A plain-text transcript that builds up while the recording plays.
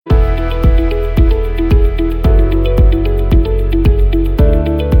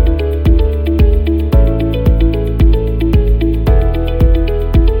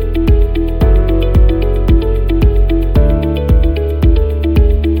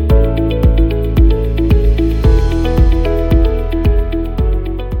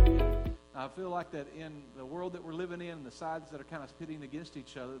sides that are kind of pitting against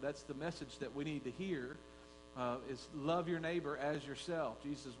each other. That's the message that we need to hear, is love your neighbor as yourself.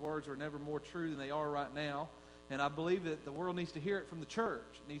 Jesus' words are never more true than they are right now. And I believe that the world needs to hear it from the church.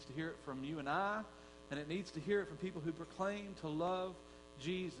 It needs to hear it from you and I. And it needs to hear it from people who proclaim to love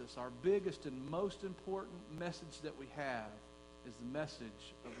Jesus. Our biggest and most important message that we have is the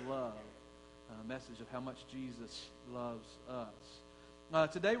message of love. A message of how much Jesus loves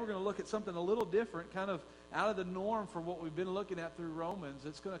us. Today we're going to look at something a little different, kind of out of the norm for what we've been looking at through Romans.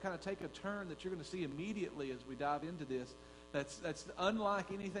 It's going to kind of take a turn that you're going to see immediately as we dive into this. That's unlike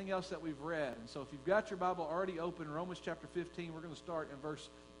anything else that we've read. And so if you've got your Bible already open, Romans chapter 15, we're going to start in verse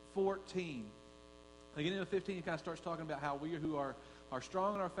 14. Beginning of 15, he kind of starts talking about how we who are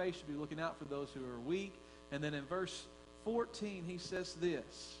strong in our faith should be looking out for those who are weak. And then in verse 14, he says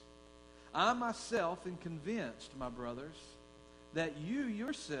this: I myself am convinced, my brothers, that you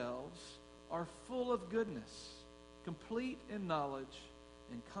yourselves are full of goodness, complete in knowledge,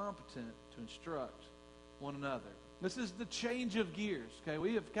 and competent to instruct one another. This is the change of gears. Okay,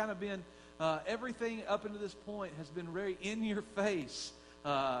 we have kind of been, everything up until this point has been very in your face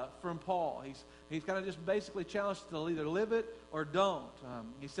from Paul. He's kind of just basically challenged to either live it or don't.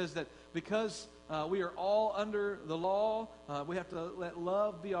 He says that because we are all under the law, we have to let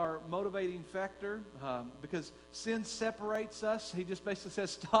love be our motivating factor, because sin separates us. He just basically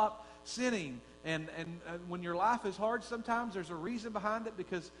says stop sinning. And when your life is hard, sometimes there's a reason behind it,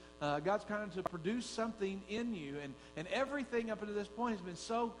 because God's trying to produce something in you. And everything up until this point has been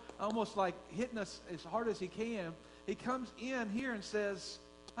so almost like hitting us as hard as he can. He comes in here and says,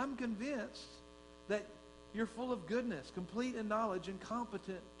 I'm convinced that you're full of goodness, complete in knowledge, and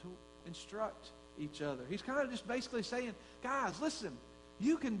competent to instruct each other. He's kind of just basically saying, guys, listen,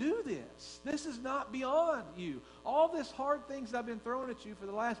 you can do this. This is not beyond you. All this hard things that I've been throwing at you for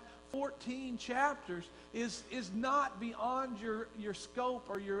the last 14 chapters is not beyond your scope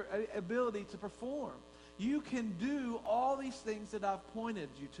or your ability to perform. You can do all these things that I've pointed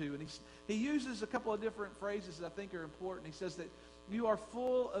you to. And he uses a couple of different phrases that I think are important. He says that you are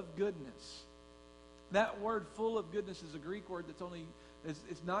full of goodness. That word full of goodness is a Greek word that's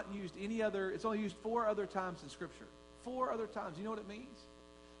it's not used any other, it's only used 4 other times in Scripture. 4 other times. You know what it means?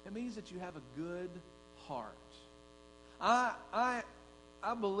 It means that you have a good heart. I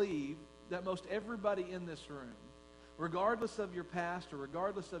believe that most everybody in this room, regardless of your past or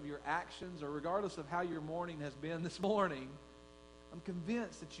regardless of your actions or regardless of how your morning has been this morning, I'm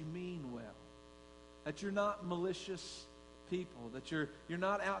convinced that you mean well. That you're not malicious people. That you're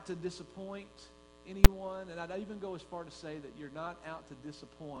not out to disappoint anyone. And I'd even go as far to say that you're not out to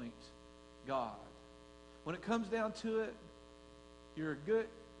disappoint God. When it comes down to it, you're a good,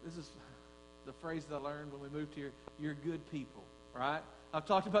 this is the phrase that I learned when we moved here, you're good people, right? I've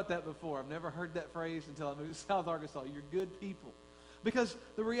talked about that before. I've never heard that phrase until I moved to South Arkansas. You're good people. Because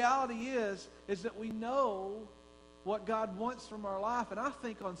the reality is that we know what God wants from our life. And I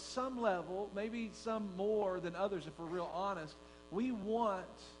think on some level, maybe some more than others if we're real honest, we want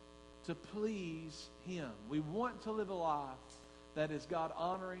to please Him. We want to live a life that is God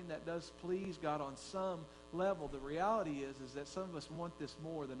honoring, that does please God on some level. The reality is that some of us want this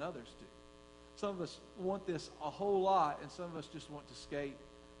more than others do. Some of us want this a whole lot, and some of us just want to skate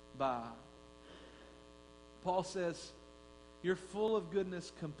by. Paul says, you're full of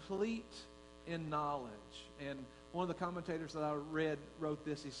goodness, complete in knowledge. And one of the commentators that I read wrote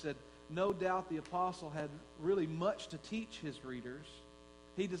this. He said, no doubt the apostle had really much to teach his readers.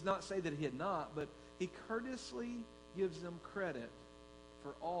 He does not say that he had not, but he courteously gives them credit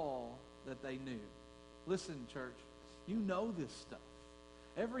for all that they knew. Listen, church, you know this stuff.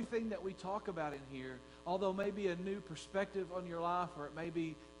 Everything that we talk about in here, although maybe a new perspective on your life, or it may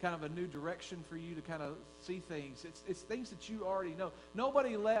be kind of a new direction for you to kind of see things, it's things that you already know.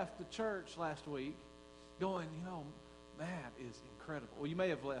 Nobody left the church last week going, Matt is incredible. Well, you may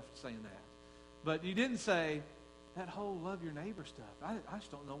have left saying that. But you didn't say, that whole love your neighbor stuff, I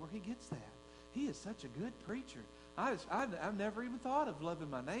just don't know where he gets that. He is such a good preacher. I've never even thought of loving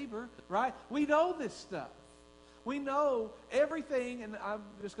my neighbor, right? We know this stuff. We know everything, and I'm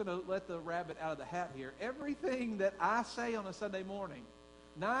just going to let the rabbit out of the hat here. Everything that I say on a Sunday morning,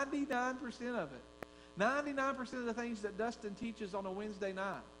 99% of it, 99% of the things that Dustin teaches on a Wednesday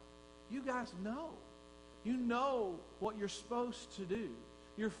night, you guys know. You know what you're supposed to do.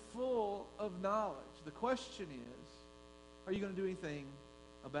 You're full of knowledge. The question is, are you going to do anything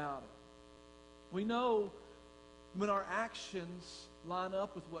about it? We know when our actions line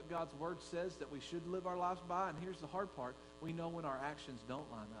up with what God's Word says that we should live our lives by. And here's the hard part. We know when our actions don't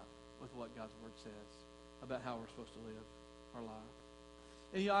line up with what God's Word says about how we're supposed to live our life.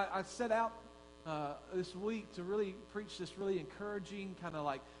 And I set out this week to really preach this really encouraging kind of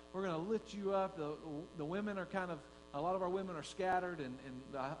like, we're going to lift you up. The women are kind of, a lot of our women are scattered, and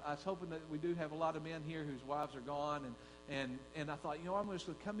I was hoping that we do have a lot of men here whose wives are gone, and I thought, I'm just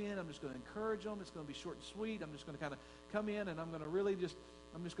going to come in, I'm just going to encourage them, it's going to be short and sweet, I'm just going to kind of come in, and I'm going to really just,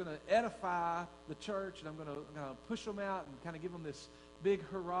 I'm just going to edify the church, and I'm going to push them out and kind of give them this big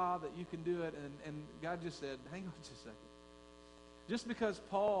hurrah that you can do it, and God just said, hang on just a second. Just because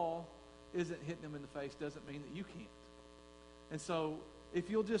Paul isn't hitting them in the face doesn't mean that you can't. And so, if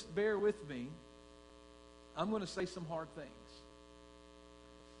you'll just bear with me, I'm going to say some hard things.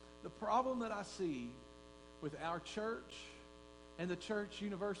 The problem that I see with our church and the church,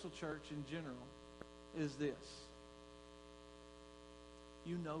 Universal Church in general, is this.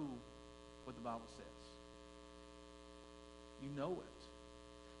 You know what the Bible says. You know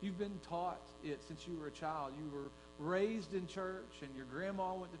it. You've been taught it since you were a child. You were raised in church, and your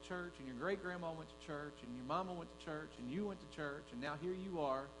grandma went to church, and your great-grandma went to church, and your mama went to church, and you went to church, and now here you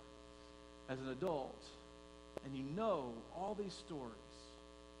are as an adult, and you know all these stories.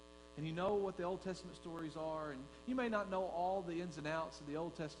 And you know what the Old Testament stories are, and you may not know all the ins and outs of the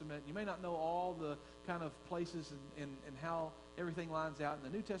Old Testament. You may not know all the kind of places and how everything lines out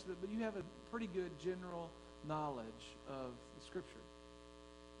in the New Testament, but you have a pretty good general knowledge of the Scripture.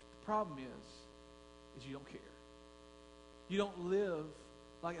 The problem is you don't care. You don't live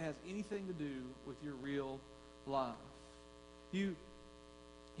like it has anything to do with your real life. You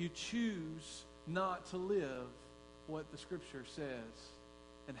choose not to live what the Scripture says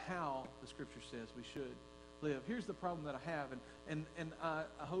and how the Scripture says we should live. Here's the problem that I have, and I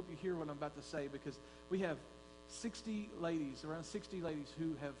hope you hear what I'm about to say, because we have around 60 ladies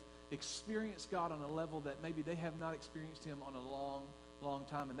who have experienced God on a level that maybe they have not experienced Him on a long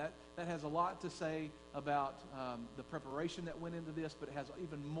time. And that has a lot to say about the preparation that went into this, but it has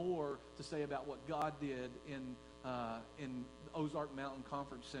even more to say about what God did in Ozark Mountain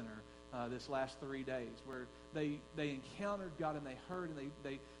Conference Center this last 3 days, where they encountered God and they heard and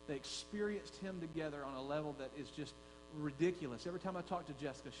they experienced Him together on a level that is just ridiculous. Every time I talked to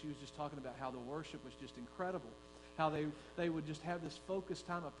Jessica, she was just talking about how the worship was just incredible. How they would just have this focused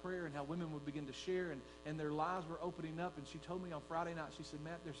time of prayer, and how women would begin to share, and their lives were opening up. And she told me on Friday night, she said,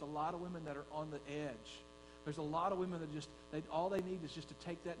 Matt, there's a lot of women that are on the edge. There's a lot of women that all they need is just to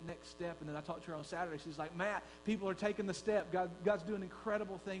take that next step. And then I talked to her on Saturday. She's like, Matt, people are taking the step. God's doing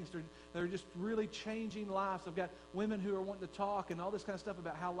incredible things. They're just really changing lives. I've got women who are wanting to talk and all this kind of stuff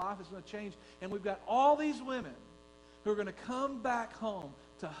about how life is going to change. And we've got all these women who are going to come back home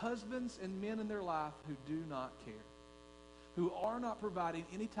to husbands and men in their life who do not care, who are not providing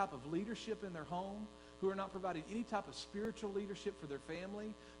any type of leadership in their home, who are not providing any type of spiritual leadership for their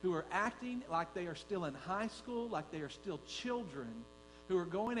family, who are acting like they are still in high school, like they are still children, who are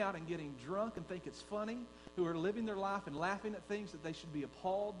going out and getting drunk and think it's funny, who are living their life and laughing at things that they should be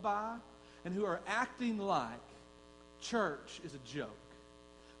appalled by, and who are acting like church is a joke.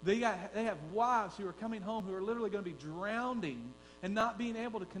 They have wives who are coming home who are literally going to be drowning and not being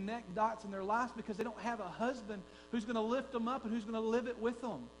able to connect dots in their lives because they don't have a husband who's going to lift them up and who's going to live it with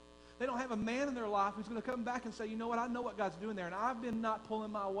them. They don't have a man in their life who's going to come back and say, you know what, I know what God's doing there, and I've been not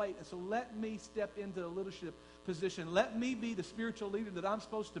pulling my weight, and so let me step into a leadership position. Let me be the spiritual leader that I'm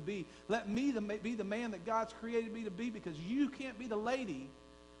supposed to be. Let me be the man that God's created me to be, because you can't be the lady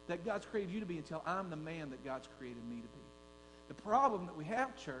that God's created you to be until I'm the man that God's created me to be. The problem that we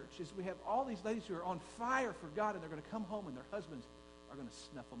have, church, is we have all these ladies who are on fire for God, and they're going to come home and their husbands are going to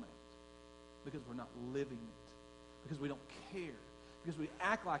snuff them out because we're not living it, because we don't care, because we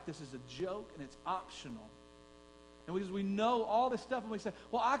act like this is a joke and it's optional. And because we know all this stuff, and we say,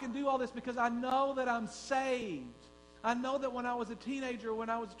 well, I can do all this because I know that I'm saved. I know that when I was a teenager, when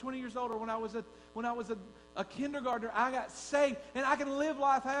I was 20 years old, or when I was a kindergartner, I got saved, and I can live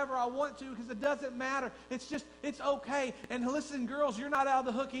life however I want to because it doesn't matter. It's okay. And listen, girls, you're not out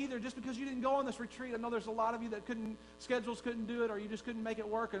of the hook either just because you didn't go on this retreat. I know there's a lot of you that schedules couldn't do it, or you just couldn't make it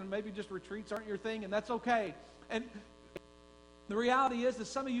work, and maybe just retreats aren't your thing, and that's okay. And the reality is that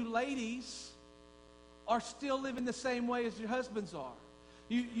some of you ladies are still living the same way as your husbands are.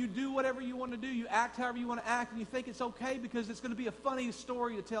 You do whatever you want to do. You act however you want to act, and you think it's okay because it's going to be a funny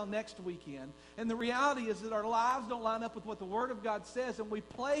story to tell next weekend. And the reality is that our lives don't line up with what the Word of God says, and we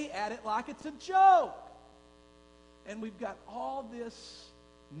play at it like it's a joke. And we've got all this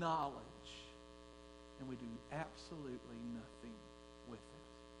knowledge, and we do absolutely nothing with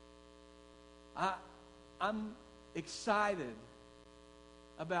it. I'm excited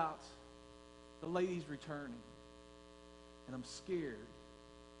about the ladies returning, and I'm scared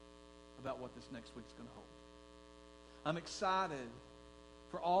about what this next week's going to hold. I'm excited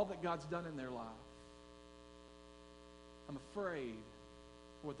for all that God's done in their life. I'm afraid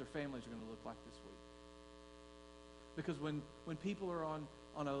for what their families are going to look like this week. Because when people are on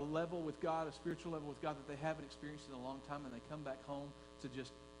a level with God, a spiritual level with God that they haven't experienced in a long time, and they come back home to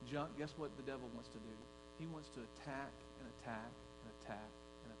just junk, guess what the devil wants to do? He wants to attack and attack and attack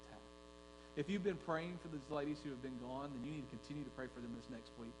and attack. If you've been praying for these ladies who have been gone, then you need to continue to pray for them this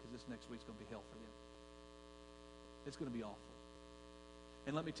next week, because this next week's going to be hell for them. It's going to be awful.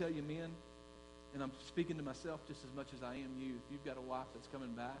 And let me tell you, men, and I'm speaking to myself just as much as I am you, if you've got a wife that's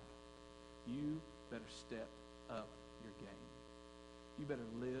coming back, you better step up your game. You better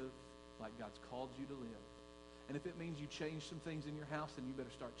live like God's called you to live. And if it means you change some things in your house, then you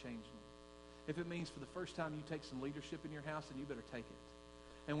better start changing them. If it means for the first time you take some leadership in your house, then you better take it.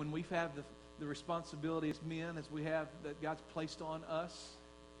 And when we have the responsibility as men, as we have that God's placed on us,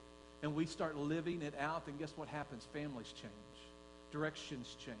 and we start living it out, then guess what happens? Families change.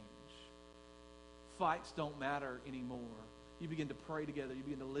 Directions change. Fights don't matter anymore. You begin to pray together. You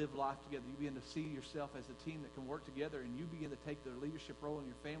begin to live life together. You begin to see yourself as a team that can work together, and you begin to take the leadership role in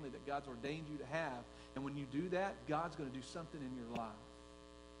your family that God's ordained you to have. And when you do that, God's going to do something in your life.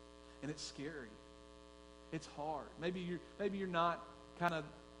 And it's scary. It's hard. Maybe you're not kind of,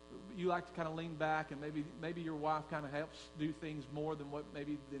 you like to kind of lean back, and maybe your wife kind of helps do things more than what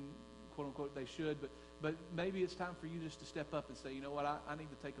maybe than quote unquote they should. But maybe it's time for you just to step up and say, you know what, I need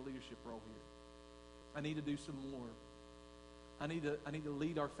to take a leadership role here. I need to do some more. I need to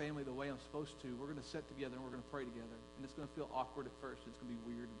lead our family the way I'm supposed to. We're going to sit together and we're going to pray together. And it's going to feel awkward at first. It's going to be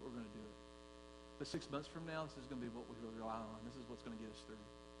weird, but we're going to do it. But 6 months from now, this is going to be what we rely on. This is what's going to get us through.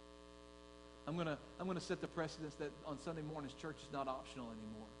 I'm going to set the precedence that on Sunday mornings, church is not optional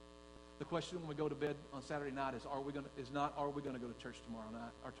anymore. The question when we go to bed on Saturday night is not are we going to go to church tomorrow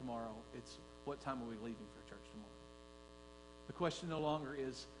night or tomorrow. It's what time are we leaving for church tomorrow. The question no longer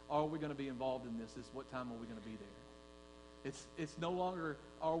is are we going to be involved in this? It's what time are we going to be there. It's no longer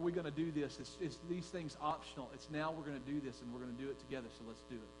are we going to do this. It's these things optional. It's now we're going to do this, and we're going to do it together. So let's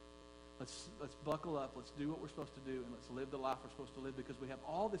do it. Let's buckle up. Let's do what we're supposed to do, and let's live the life we're supposed to live, because we have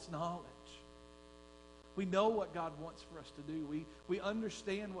all this knowledge. We know what God wants for us to do. We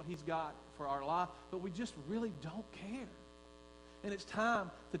understand what He's got for our life, but we just really don't care. And it's time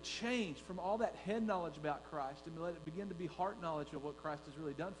to change from all that head knowledge about Christ and let it begin to be heart knowledge of what Christ has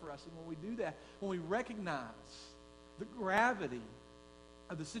really done for us. And when we do that, when we recognize the gravity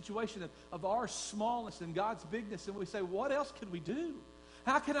of the situation of our smallness and God's bigness, and we say, what else can we do?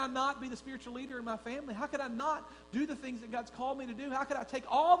 How can I not be the spiritual leader in my family? How can I not do the things that God's called me to do? How can I take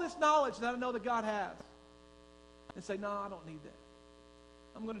all this knowledge that I know that God has and say, no, I don't need that.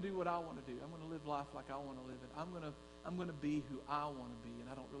 I'm going to do what I want to do. I'm going to live life like I want to live it. I'm going to be who I want to be, and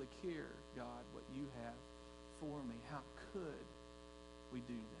I don't really care, God, what you have for me. How could we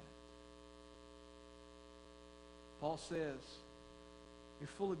do that? Paul says, you're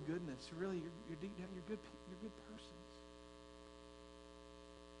full of goodness. Really, you're deep down, you're good persons.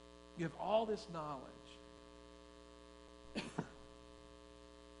 You have all this knowledge. And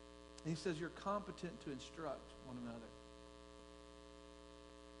he says you're competent to instruct one another.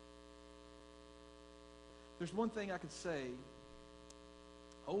 There's one thing I could say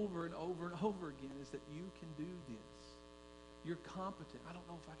over and over and over again is that you can do this. You're competent. I don't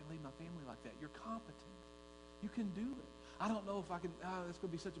know if I can lead my family like that. You're competent. You can do it. I don't know if I can, it's going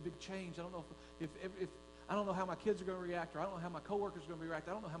to be such a big change. I don't know if I don't know how my kids are going to react, or I don't know how my coworkers are going to react.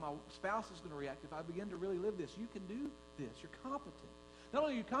 I don't know how my spouse is going to react if I begin to really live this. You can do this. You're competent. Not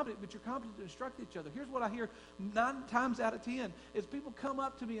only are you competent, but you're competent to instruct each other. Here's what I hear 9 times out of 10 is people come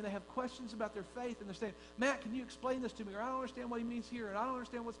up to me and they have questions about their faith, and they're saying, Matt, can you explain this to me? Or I don't understand what he means here, and I don't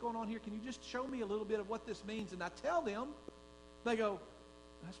understand what's going on here. Can you just show me a little bit of what this means? And I tell them, they go,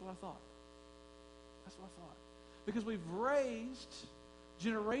 that's what I thought. That's what I thought. Because we've raised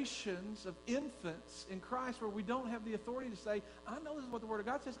generations of infants in Christ where we don't have the authority to say, I know this is what the Word of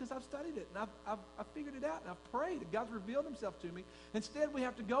God says because I've studied it and I've figured it out and I've prayed and God's revealed Himself to me. Instead, we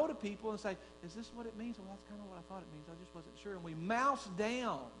have to go to people and say, is this what it means? Well, that's kind of what I thought it means. I just wasn't sure. And we mouse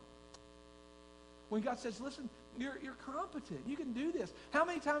down. When God says, listen, you're competent. You can do this. How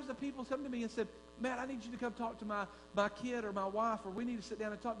many times have people come to me and said, Matt, I need you to come talk to my kid or my wife, or we need to sit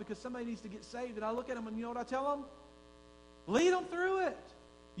down and talk because somebody needs to get saved. And I look at them and you know what I tell them? Lead them through it.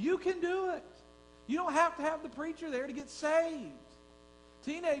 You can do it. You don't have to have the preacher there to get saved.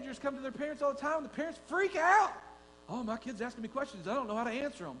 Teenagers come to their parents all the time and the parents freak out. Oh, my kid's asking me questions. I don't know how to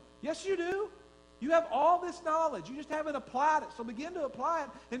answer them. Yes, you do. You have all this knowledge. You just haven't applied it. So begin to apply it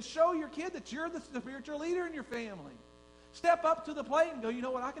and show your kid that you're the spiritual leader in your family. Step up to the plate and go, you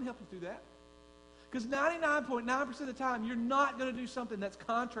know what, I can help you through that. Because 99.9% of the time, you're not going to do something that's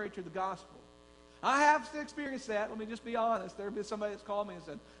contrary to the gospel. I have experienced that. Let me just be honest. There have been somebody that's called me and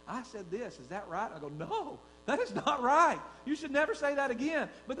said, I said this. Is that right? I go, no, that is not right. You should never say that again.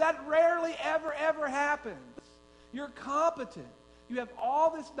 But that rarely, ever, ever happens. You're competent. You have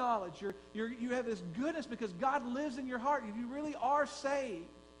all this knowledge. You have this goodness because God lives in your heart. You really are saved.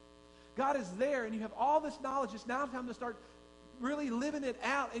 God is there, and you have all this knowledge. It's now time to start really living it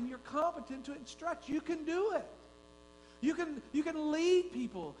out, and you're competent to instruct. You can do it. You can lead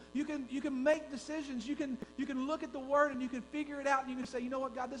people. You can make decisions. You can look at the Word and you can figure it out, and you can say, you know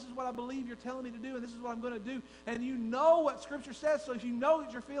what, God, this is what I believe you're telling me to do, and this is what I'm going to do. And you know what Scripture says, so if you know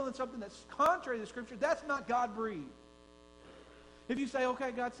that you're feeling something that's contrary to the Scripture, that's not God-breathed. If you say,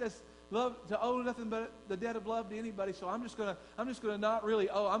 okay, God says love to owe nothing but the debt of love to anybody, so I'm just gonna not really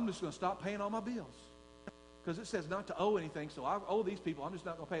owe. I'm just gonna stop paying all my bills because it says not to owe anything. So I owe these people. I'm just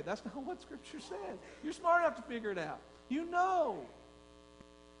not gonna pay it. That's not what Scripture says. You're smart enough to figure it out. You know.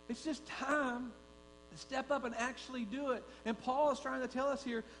 It's just time to step up and actually do it. And Paul is trying to tell us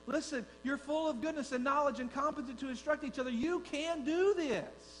here, listen, you're full of goodness and knowledge and competent to instruct each other. You can do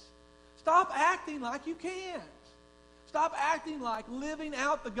this. Stop acting like you can't. Stop acting like living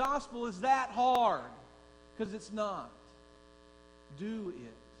out the gospel is that hard, because it's not. Do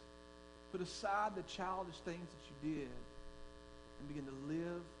it. Put aside the childish things that you did and begin to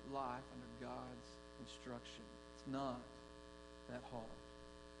live life under God's instruction. It's not that hard.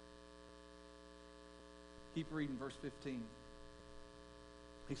 Keep reading verse 15.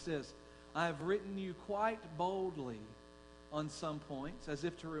 He says, I have written you quite boldly on some points, as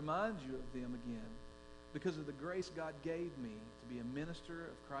if to remind you of them again, because of the grace God gave me to be a minister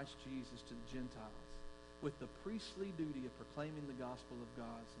of Christ Jesus to the Gentiles, with the priestly duty of proclaiming the gospel of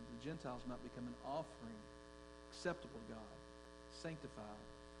God, so that the Gentiles might become an offering acceptable to God, sanctified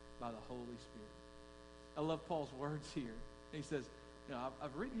by the Holy Spirit. I love Paul's words here. He says, you know,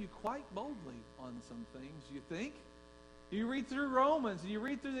 I've written you quite boldly on some things, you think? You read through Romans, and you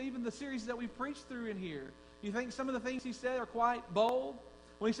read through even the series that we preached through in here. You think some of the things he said are quite bold?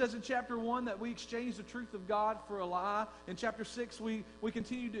 When he says in chapter 1 that we exchange the truth of God for a lie. In chapter 6, we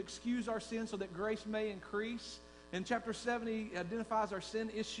continue to excuse our sin so that grace may increase. In chapter 7, he identifies our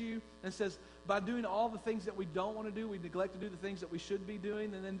sin issue and says, by doing all the things that we don't want to do, we neglect to do the things that we should be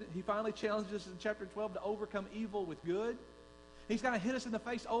doing. And then he finally challenges us in chapter 12 to overcome evil with good. He's kind of hit us in the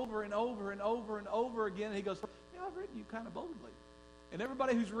face over and over and over and over again. And he goes, yeah, I've written you kind of boldly. And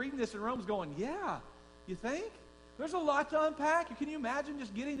everybody who's reading this in Rome is going, yeah, you think? There's a lot to unpack. Can you imagine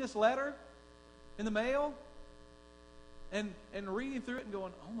just getting this letter in the mail and reading through it and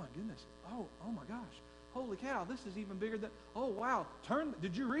going, oh my goodness, oh my gosh, holy cow, this is even bigger than, oh wow,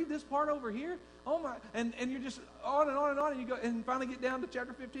 did you read this part over here? Oh my, and you're just on and on and on, and you go, and finally get down to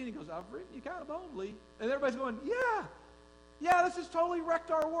chapter 15, he goes, I've written you kind of boldly. And everybody's going, yeah, this has totally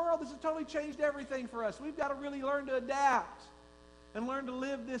wrecked our world. This has totally changed everything for us. We've got to really learn to adapt and learn to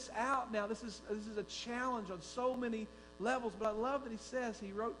live this out now. This is a challenge on so many levels, but I love that he says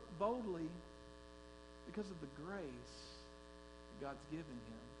he wrote boldly because of the grace that God's given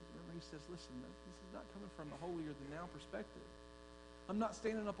him. Remember, he says, listen, this is not coming from a holier-than-thou perspective. I'm not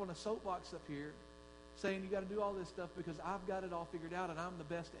standing up on a soapbox up here saying you got to do all this stuff because I've got it all figured out and I'm the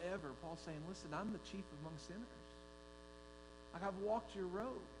best ever. Paul's saying, listen, I'm the chief among sinners. Like, I've walked your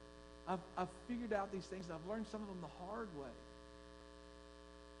road. I've figured out these things, and I've learned some of them the hard way.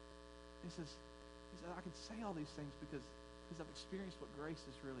 He says, I can say all these things because I've experienced what grace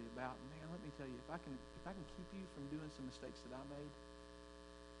is really about. And man, let me tell you, if I can keep you from doing some mistakes that I made,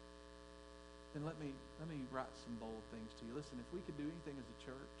 then let me write some bold things to you. Listen, if we could do anything as a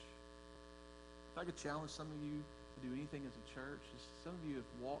church, if I could challenge some of you to do anything as a church, some of you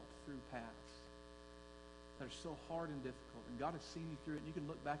have walked through paths that are so hard and difficult, and God has seen you through it, and you can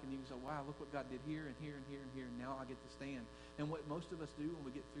look back and you can say, wow, look what God did here and here and here and here, and now I get to stand. And what most of us do when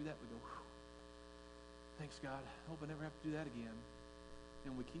we get through that, we go, thanks, God. I hope I never have to do that again.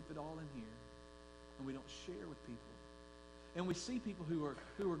 And we keep it all in here, and we don't share with people. And we see people who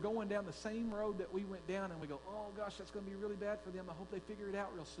are going down the same road that we went down, and we go, oh, gosh, that's going to be really bad for them. I hope they figure it out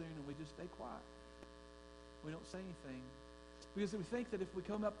real soon, and we just stay quiet. We don't say anything. Because we think that if we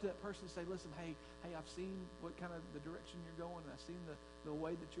come up to that person and say, listen, hey, I've seen what kind of the direction you're going, and I've seen the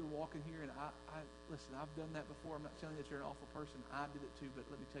way that you're walking here, and listen, I've done that before. I'm not telling you that you're an awful person. I did it too, but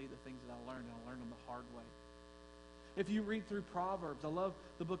let me tell you the things that I learned, and I learned them the hard way. If you read through Proverbs, I love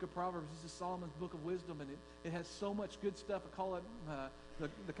the book of Proverbs. This is Solomon's book of wisdom, and it has so much good stuff. I call it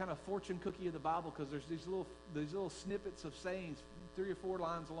the kind of fortune cookie of the Bible, because there's these little snippets of sayings, 3 or 4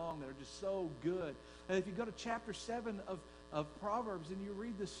 lines long, that are just so good. And if you go to chapter 7 of Proverbs and you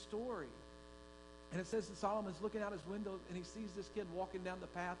read this story, And it says that Solomon's looking out his window and he sees this kid walking down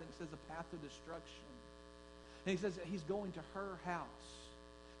the path, and it says a path of destruction. And he says that he's going to her house.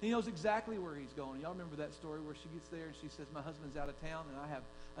 And he knows exactly where he's going. Y'all remember that story where she gets there and she says, my husband's out of town and I have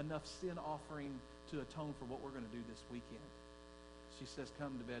enough sin offering to atone for what we're going to do this weekend. She says,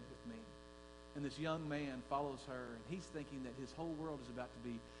 come to bed with me. And this young man follows her, and he's thinking that his whole world is about to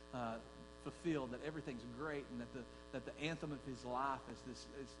be fulfilled, that everything's great, and that the anthem of his life is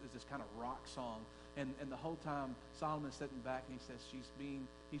this kind of rock song. And the whole time Solomon's sitting back and he says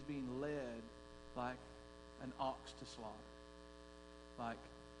he's being led like an ox to slaughter, like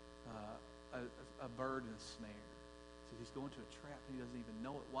a bird in a snare. So he's going to a trap and he doesn't even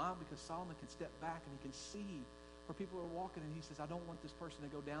know it. Why? Because Solomon can step back and he can see where people are walking, and he says, I don't want this person to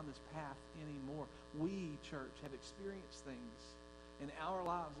go down this path anymore. We, church, have experienced things in our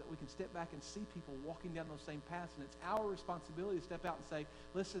lives that we can step back and see people walking down those same paths, and it's our responsibility to step out and say,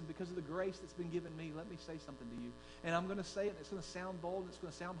 listen, because of the grace that's been given me, let me say something to you. And I'm going to say it, and it's going to sound bold, and it's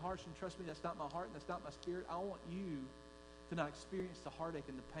going to sound harsh, and trust me, that's not my heart, and that's not my spirit. I want you to not experience the heartache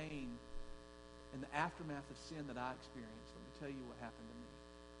and the pain and the aftermath of sin that I experienced. Let me tell you what happened to me.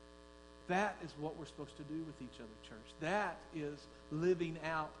 That is what we're supposed to do with each other, church. That is living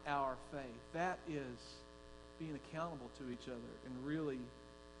out our faith. That is being accountable to each other and really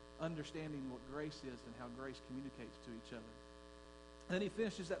understanding what grace is and how grace communicates to each other. And then he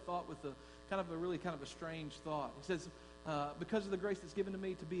finishes that thought with a kind of a strange thought. He says, because of the grace that's given to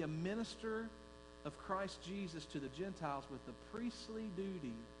me to be a minister of Christ Jesus to the Gentiles with the priestly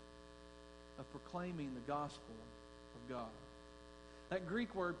duty of proclaiming the gospel of God. That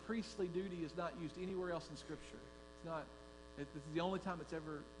Greek word, priestly duty, is not used anywhere else in Scripture. This is the only time it's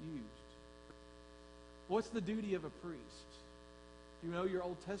ever used. What's the duty of a priest? If you know your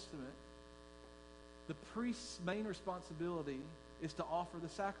Old Testament, the priest's main responsibility is to offer the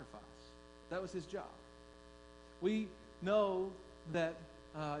sacrifice. That was his job. We know that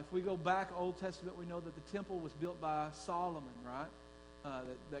if we go back Old Testament, we know that the temple was built by Solomon, right?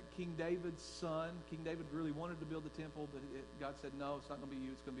 That King David's son, King David really wanted to build the temple, but God said, no, it's not going to be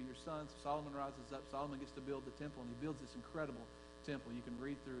you, it's going to be your son. So Solomon rises up, Solomon gets to build the temple, and he builds this incredible temple. You can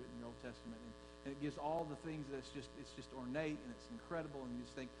read through it in the Old Testament. And it gives all the things that it's just ornate, and it's incredible, and you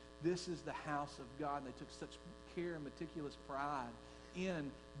just think, this is the house of God. And they took such care and meticulous pride in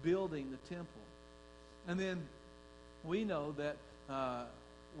building the temple. And then we know that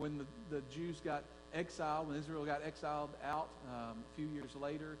when the Jews got exiled, when Israel got exiled out a few years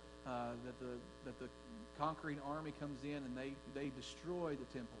later, that the conquering army comes in and they destroy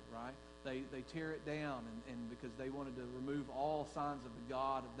the temple, right? They tear it down, and because they wanted to remove all signs of the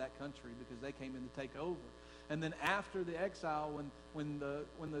God of that country because they came in to take over. And then after the exile, when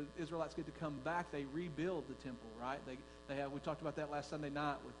the Israelites get to come back, they rebuild the temple, right? We talked about that last Sunday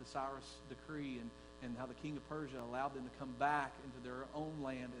night with the Cyrus decree and how the king of Persia allowed them to come back into their own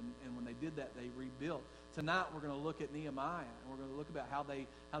land, and when they did that, they rebuilt. Tonight, we're going to look at Nehemiah, and we're going to look about how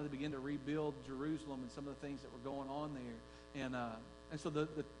they began to rebuild Jerusalem and some of the things that were going on there. And so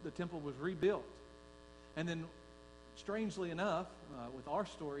the temple was rebuilt. And then, strangely enough, with our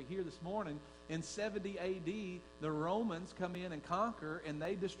story here this morning, in 70 A.D., the Romans come in and conquer, and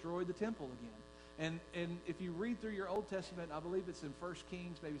they destroy the temple again. And if you read through your Old Testament, I believe it's in 1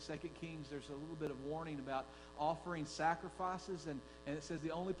 Kings, maybe 2 Kings, there's a little bit of warning about offering sacrifices. And it says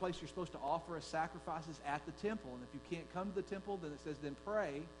the only place you're supposed to offer a sacrifice is at the temple. And if you can't come to the temple, then it says then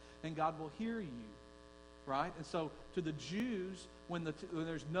pray, and God will hear you. Right? And so to the Jews, when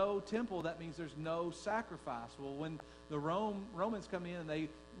there's no temple, that means there's no sacrifice. Well, when the Romans come in and they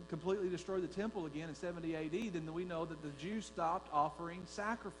completely destroy the temple again in 70 A.D., then we know that the Jews stopped offering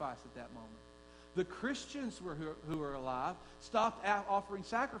sacrifice at that moment. The Christians who are alive stopped offering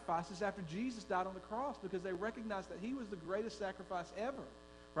sacrifices after Jesus died on the cross because they recognized that he was the greatest sacrifice ever,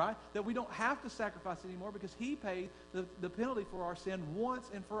 right? That we don't have to sacrifice anymore because he paid the penalty for our sin once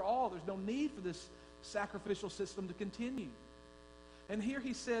and for all. There's no need for this sacrificial system to continue. And here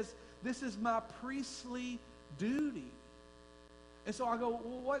he says, this is my priestly duty. And so I go,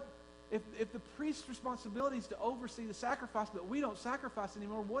 well, what? If the priest's responsibility is to oversee the sacrifice, but we don't sacrifice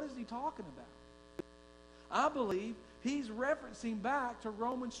anymore, what is he talking about? I believe he's referencing back to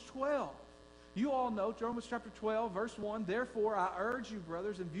Romans 12. You all know Romans chapter 12, verse 1, therefore I urge you,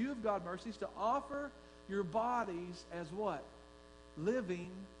 brothers, in view of God's mercies, to offer your bodies as what? Living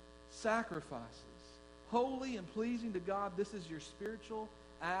sacrifices, holy and pleasing to God. This is your spiritual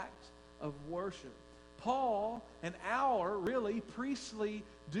act of worship. Paul and our really priestly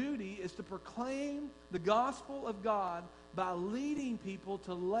duty is to proclaim the gospel of God by leading people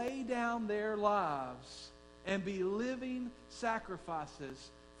to lay down their lives and be living sacrifices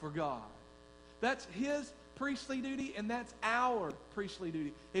for God. That's his priestly duty, and that's our priestly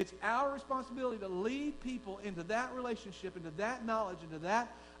duty. It's our responsibility to lead people into that relationship, into that knowledge, into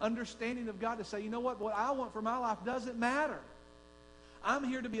that understanding of God, to say, you know what I want for my life doesn't matter. I'm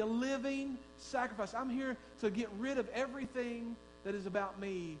here to be a living sacrifice. I'm here to get rid of everything that is about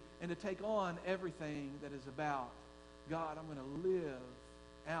me and to take on everything that is about God. I'm going to live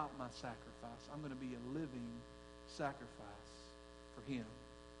out my sacrifice. I'm going to be a living sacrifice for him.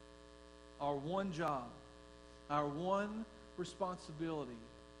 Our one job, our one responsibility,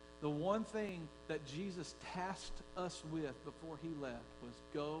 the one thing that Jesus tasked us with before he left was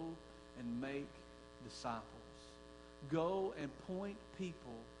go and make disciples. Go and point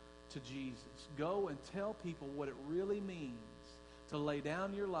people to Jesus. Go and tell people what it really means to lay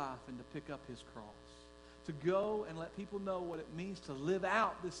down your life and to pick up his cross. To go and let people know what it means to live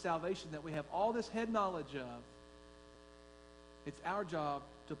out this salvation that we have all this head knowledge of. It's our job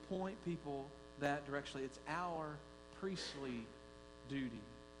to point people that direction. It's our priestly duty.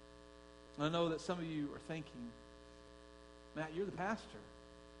 I know that some of you are thinking, Matt, you're the pastor.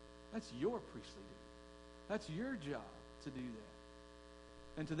 That's your priestly duty. That's your job to do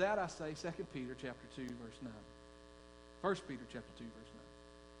that. And to that I say 2 Peter chapter 2, verse 9. 1 Peter chapter 2, verse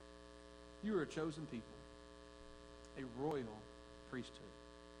 9. You are a chosen people, a royal priesthood,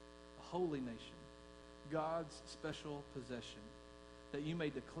 a holy nation, God's special possession, that you may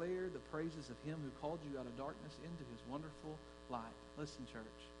declare the praises of him who called you out of darkness into his wonderful light. Listen,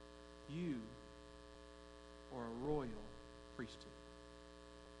 church, you are a royal priesthood.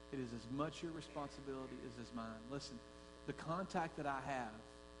 It is as much your responsibility as is mine. Listen, the contact that I have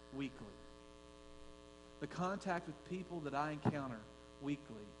weekly, the contact with people that I encounter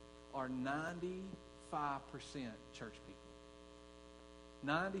weekly are 95% church people.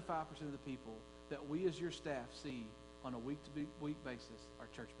 95% of the people that we as your staff see on a week-to-week basis are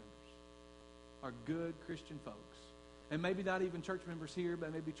church members, are good Christian folks. And maybe not even church members here,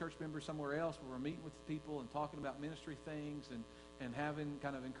 but maybe church members somewhere else where we're meeting with people and talking about ministry things and having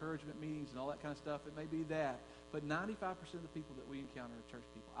kind of encouragement meetings and all that kind of stuff. It may be that. But 95% of the people that we encounter are church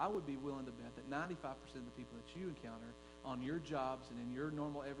people. I would be willing to bet that 95% of the people that you encounter on your jobs and in your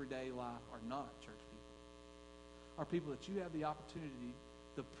normal everyday life are not church people. Are people that you have the opportunity,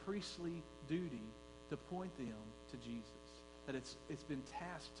 the priestly duty, to point them to Jesus. That it's been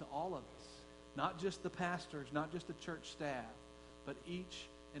tasked to all of us. Not just the pastors, not just the church staff, but each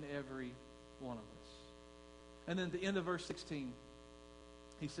and every one of us. And then at the end of verse 16,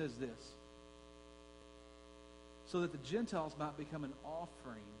 he says this. So that the Gentiles might become an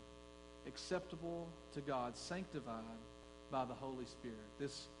offering acceptable to God, sanctified by the Holy Spirit.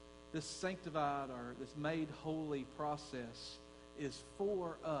 This sanctified or this made holy process is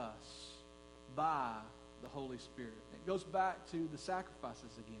for us by the Holy Spirit. It goes back to the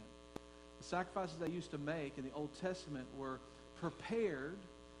sacrifices again. The sacrifices they used to make in the Old Testament were prepared,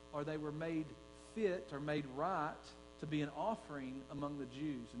 or they were made fit or made right to be an offering among the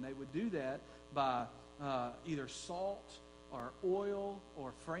Jews. And they would do that by either salt or oil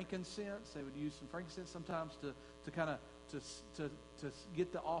or frankincense. They would use some frankincense sometimes to kind of to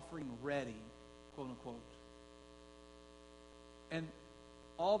get the offering ready, quote unquote. And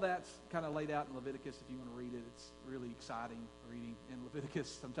all that's kind of laid out in Leviticus. If you want to read it, it's really exciting reading in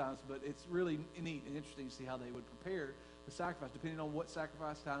Leviticus sometimes, but it's really neat and interesting to see how they would prepare the sacrifice. Depending on what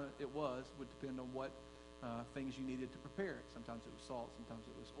sacrifice time it was, would depend on what things you needed to prepare it. Sometimes it was salt, sometimes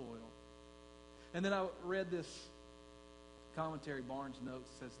it was oil. And then I read this commentary, Barnes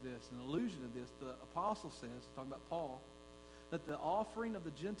Notes says this, an allusion to this. The apostle says, talking about Paul, that the offering of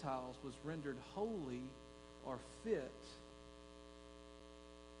the Gentiles was rendered holy or fit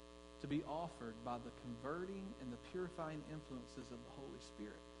to be offered by the converting and the purifying influences of the Holy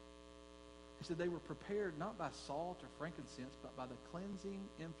Spirit. He said they were prepared not by salt or frankincense, but by the cleansing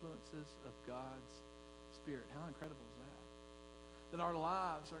influences of God's Spirit. How incredible is that? That our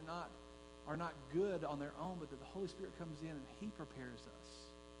lives are not good on their own, but that the Holy Spirit comes in and he prepares us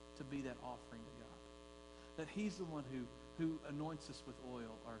to be that offering to God. That he's the one who anoints us with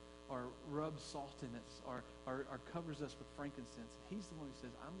oil or rubs salt in us or covers us with frankincense. He's the one who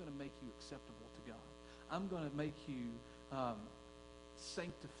says, I'm going to make you acceptable to God. I'm going to make you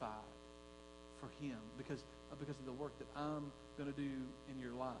sanctified for him because of the work that I'm going to do in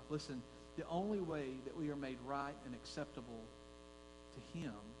your life. Listen, the only way that we are made right and acceptable to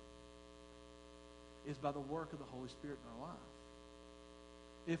him is by the work of the Holy Spirit in our life.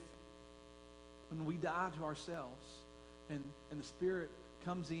 If when we die to ourselves and the Spirit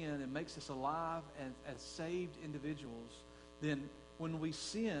comes in and makes us alive as saved individuals, then when we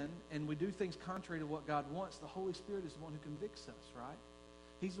sin and we do things contrary to what God wants, the Holy Spirit is the one who convicts us, right?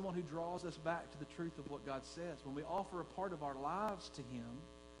 He's the one who draws us back to the truth of what God says. When we offer a part of our lives to Him,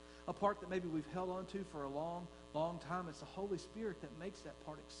 a part that maybe we've held on to for a long, long time, it's the Holy Spirit that makes that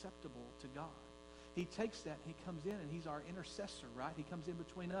part acceptable to God. He takes that and He comes in and He's our intercessor, right? He comes in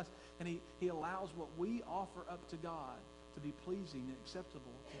between us and He allows what we offer up to God to be pleasing and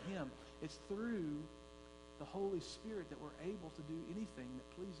acceptable to Him. It's through the Holy Spirit that we're able to do anything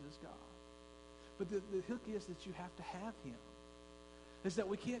that pleases God. But the hook is that you have to have Him. Is that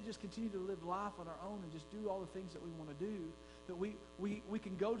we can't just continue to live life on our own and just do all the things that we want to do. That we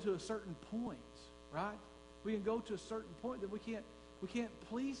can go to a certain point, right? We can go to a certain point that we can't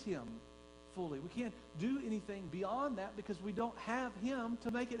please Him fully. We can't do anything beyond that because we don't have Him to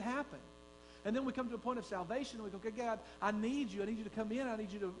make it happen. And then we come to a point of salvation and we go, okay, God, I need you. I need you to come in. I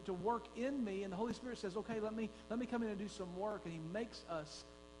need you to work in me. And the Holy Spirit says, okay, let me come in and do some work. And He makes us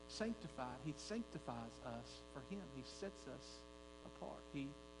sanctified. He sanctifies us for Him. He sets us apart. He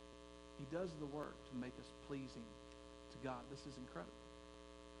does the work to make us pleasing to God. This is incredible.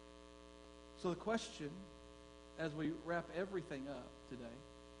 So the question, as we wrap everything up today,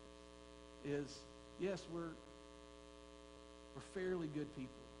 is yes, we're fairly good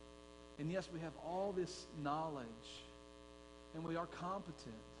people. And yes, we have all this knowledge, and we are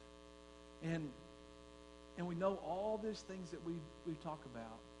competent, and we know all these things that we talk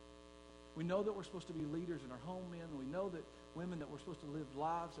about. We know that we're supposed to be leaders in our home men. We know that women, that we're supposed to live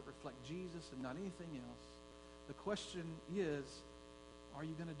lives that reflect Jesus and not anything else. The question is, are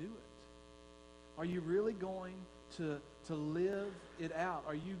you going to do it? Are you really going to live it out?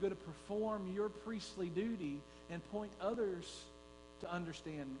 Are you going to perform your priestly duty and point others to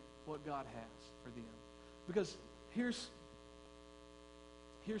understand what God has for them? Because here's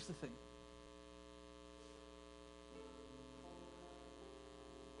the thing.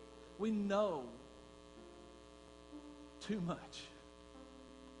 We know too much.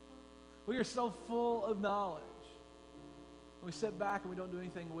 We are so full of knowledge. We sit back and we don't do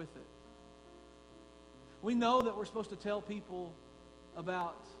anything with it. We know that we're supposed to tell people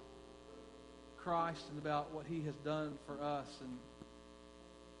about Christ and about what He has done for us, and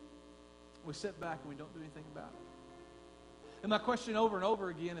we sit back and we don't do anything about it. And my question over and over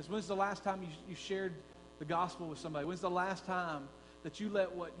again is, when's the last time you shared the gospel with somebody? When's the last time that you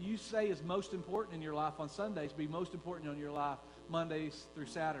let what you say is most important in your life on Sundays be most important in your life Mondays through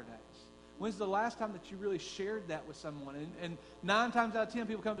Saturdays? When's the last time that you really shared that with someone? And 9 times out of 10,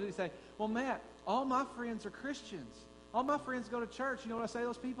 people come to me and say, well, Matt, all my friends are Christians. All my friends go to church. You know what I say to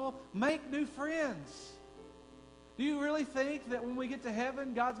those people? Make new friends. Do you really think that when we get to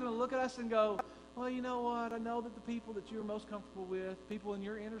heaven, God's going to look at us and go, well, you know what? I know that the people that you're most comfortable with, people in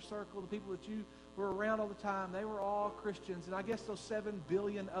your inner circle, the people that you were around all the time, they were all Christians. And I guess those 7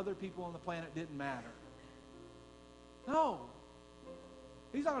 billion other people on the planet didn't matter. No.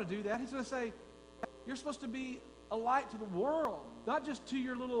 He's not going to do that. He's going to say, you're supposed to be a light to the world, not just to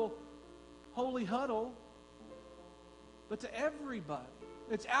your little holy huddle, but to everybody.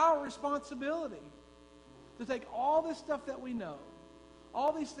 It's our responsibility to take all this stuff that we know,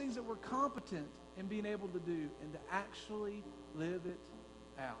 all these things that we're competent in being able to do, and to actually live it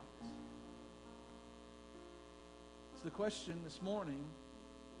out. So the question this morning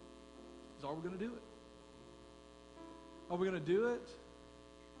is, are we going to do it? Are we going to do it?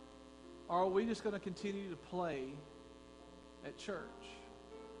 Or are we just going to continue to play at church?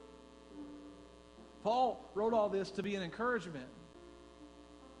 Paul wrote all this to be an encouragement.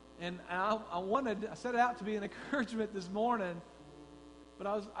 And I set it out to be an encouragement this morning,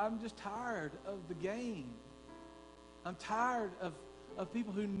 but I'm just tired of the game. I'm tired of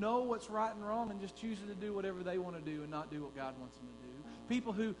people who know what's right and wrong and just choosing to do whatever they want to do and not do what God wants them to do.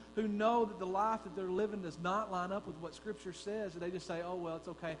 People who know that the life that they're living does not line up with what Scripture says, and they just say, oh, well, it's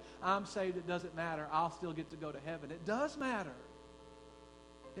okay. I'm saved. It doesn't matter. I'll still get to go to heaven. It does matter.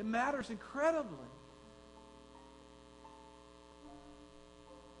 It matters incredibly.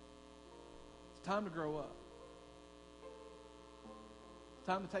 It's time to grow up. It's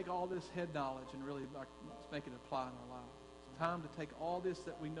time to take all this head knowledge and really make it apply in our lives. It's time to take all this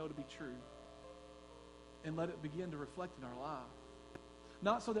that we know to be true and let it begin to reflect in our life.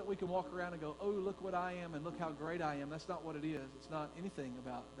 Not so that we can walk around and go, oh, look what I am and look how great I am. That's not what it is. It's not anything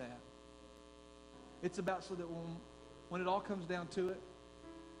about that. It's about so that when it all comes down to it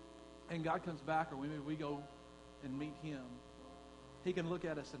and God comes back, or we go and meet Him, He can look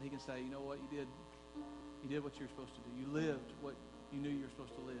at us and He can say, you know what, you did what you were supposed to do. You lived what you knew you were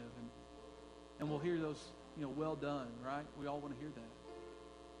supposed to live. And we'll hear those, well done, right? We all want to hear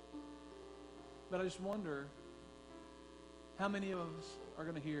that. But I just wonder, how many of us are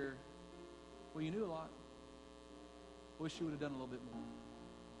going to hear, well, you knew a lot. Wish you would have done a little bit more.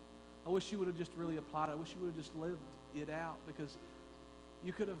 I wish you would have just really applied it. I wish you would have just lived it out, because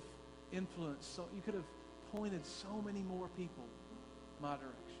you could have influenced, so you could have pointed so many more people my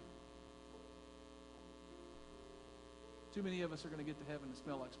direction. Too many of us are going to get to heaven and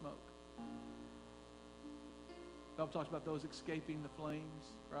smell like smoke. The Bible talks about those escaping the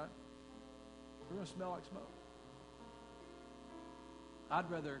flames, right? We're going to smell like smoke. I'd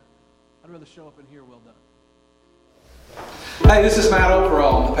rather show up in here well done. Hey, this is Matt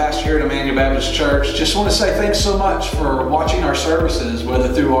Overall, the pastor here at Emmanuel Baptist Church. Just want to say thanks so much for watching our services,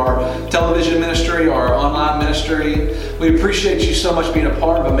 whether through our television ministry or our online ministry. We appreciate you so much being a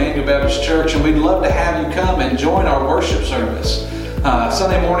part of Emmanuel Baptist Church, and we'd love to have you come and join our worship service.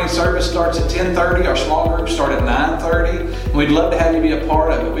 Sunday morning service starts at 10:30. Our small groups start at 9:30. And we'd love to have you be a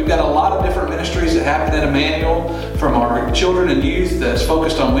part of it. We've got a lot of different ministries that happen at Emmanuel, from our children and youth that's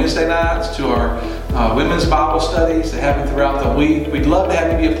focused on Wednesday nights to our women's Bible studies that happen throughout the week. We'd love to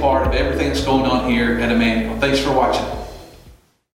have you be a part of everything that's going on here at Emmanuel. Thanks for watching.